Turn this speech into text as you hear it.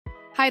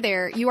Hi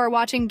there, you are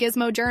watching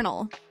Gizmo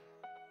Journal.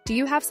 Do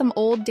you have some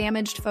old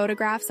damaged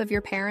photographs of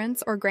your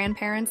parents or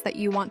grandparents that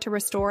you want to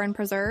restore and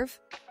preserve?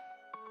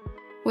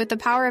 With the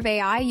power of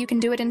AI, you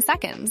can do it in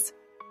seconds.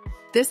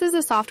 This is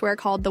a software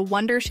called the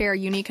Wondershare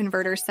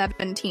UniConverter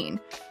 17,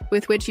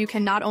 with which you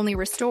can not only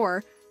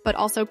restore, but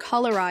also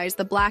colorize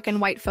the black and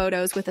white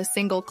photos with a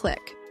single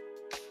click.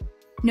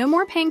 No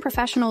more paying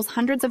professionals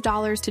hundreds of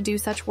dollars to do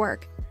such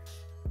work.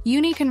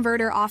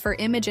 UniConverter offer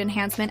image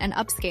enhancement and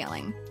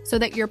upscaling, so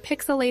that your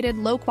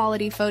pixelated,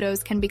 low-quality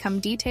photos can become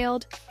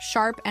detailed,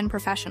 sharp, and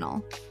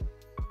professional.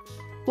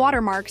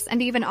 Watermarks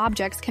and even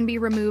objects can be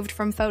removed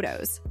from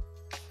photos.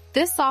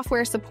 This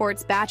software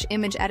supports batch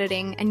image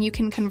editing, and you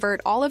can convert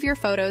all of your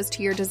photos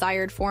to your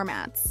desired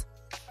formats.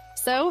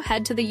 So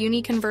head to the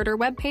UniConverter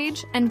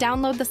webpage and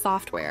download the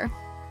software.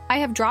 I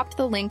have dropped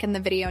the link in the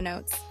video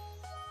notes.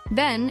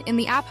 Then, in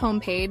the app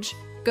homepage,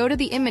 go to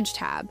the Image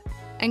tab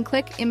and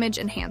click Image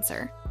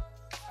Enhancer.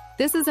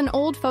 This is an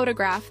old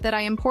photograph that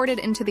I imported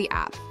into the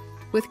app,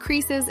 with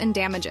creases and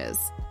damages.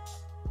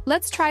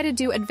 Let's try to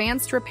do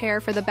advanced repair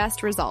for the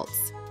best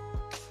results.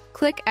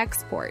 Click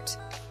Export.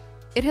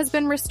 It has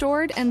been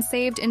restored and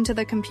saved into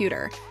the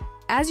computer.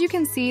 As you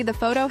can see, the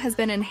photo has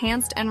been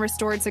enhanced and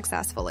restored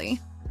successfully.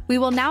 We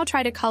will now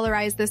try to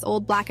colorize this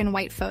old black and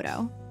white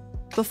photo.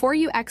 Before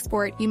you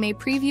export, you may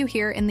preview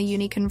here in the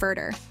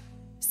UniConverter.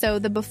 So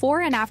the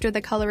before and after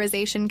the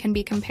colorization can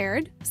be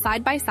compared,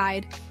 side by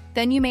side,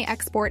 then you may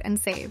export and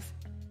save.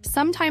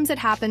 Sometimes it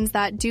happens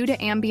that due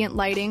to ambient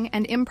lighting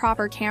and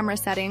improper camera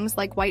settings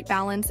like white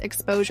balance,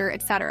 exposure,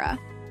 etc.,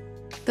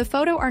 the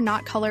photo are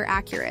not color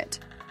accurate.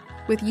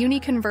 With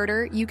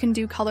UniConverter, you can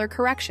do color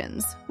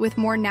corrections with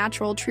more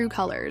natural, true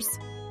colors.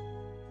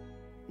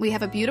 We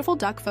have a beautiful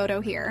duck photo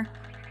here,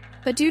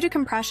 but due to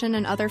compression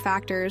and other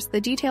factors,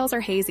 the details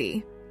are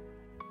hazy.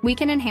 We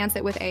can enhance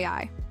it with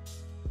AI.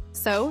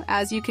 So,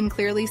 as you can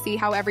clearly see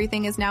how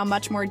everything is now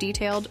much more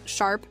detailed,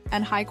 sharp,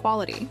 and high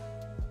quality.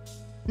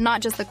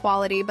 Not just the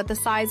quality, but the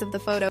size of the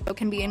photo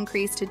can be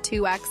increased to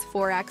 2x,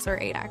 4x, or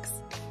 8x.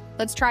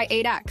 Let's try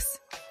 8x.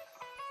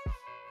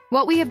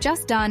 What we have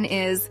just done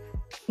is,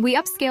 we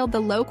upscaled the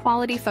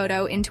low-quality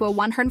photo into a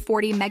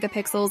 140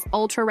 megapixels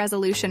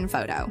ultra-resolution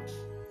photo.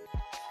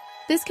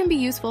 This can be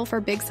useful for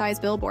big-size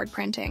billboard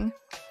printing.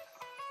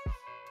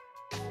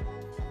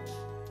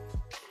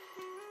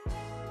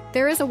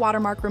 There is a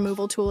watermark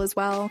removal tool as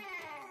well.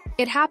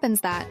 It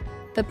happens that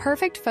the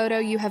perfect photo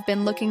you have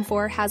been looking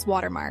for has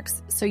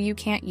watermarks, so you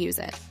can't use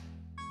it.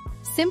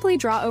 Simply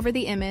draw over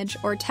the image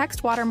or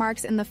text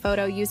watermarks in the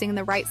photo using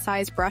the right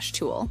size brush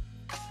tool.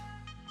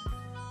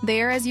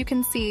 There, as you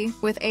can see,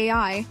 with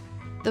AI,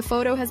 the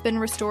photo has been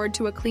restored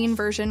to a clean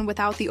version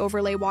without the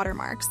overlay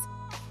watermarks.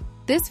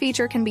 This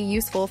feature can be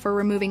useful for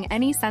removing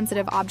any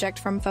sensitive object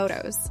from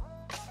photos.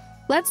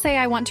 Let's say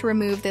I want to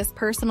remove this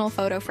personal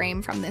photo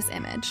frame from this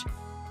image.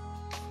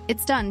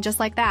 It's done just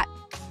like that.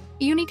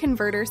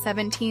 UniConverter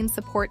 17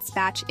 supports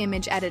batch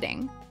image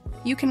editing.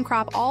 You can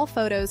crop all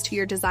photos to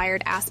your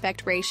desired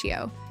aspect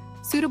ratio,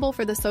 suitable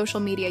for the social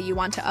media you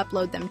want to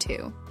upload them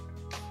to.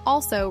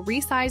 Also,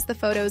 resize the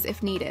photos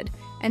if needed,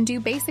 and do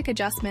basic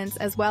adjustments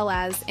as well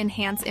as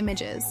enhance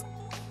images.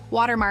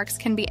 Watermarks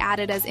can be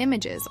added as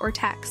images or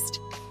text.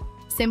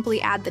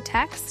 Simply add the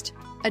text,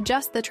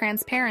 adjust the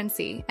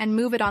transparency, and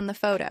move it on the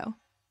photo.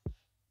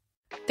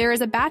 There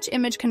is a batch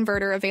image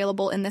converter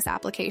available in this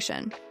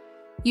application.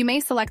 You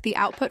may select the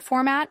output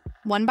format,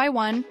 one by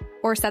one,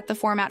 or set the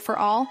format for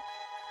all,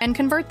 and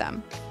convert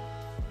them.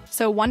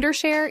 So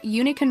Wondershare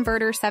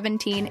UniConverter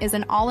 17 is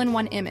an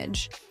all-in-one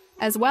image,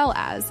 as well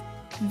as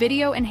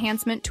video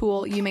enhancement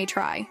tool you may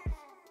try.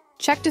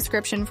 Check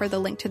description for the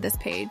link to this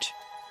page.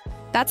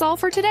 That's all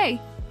for today.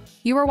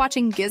 You are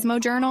watching Gizmo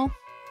Journal.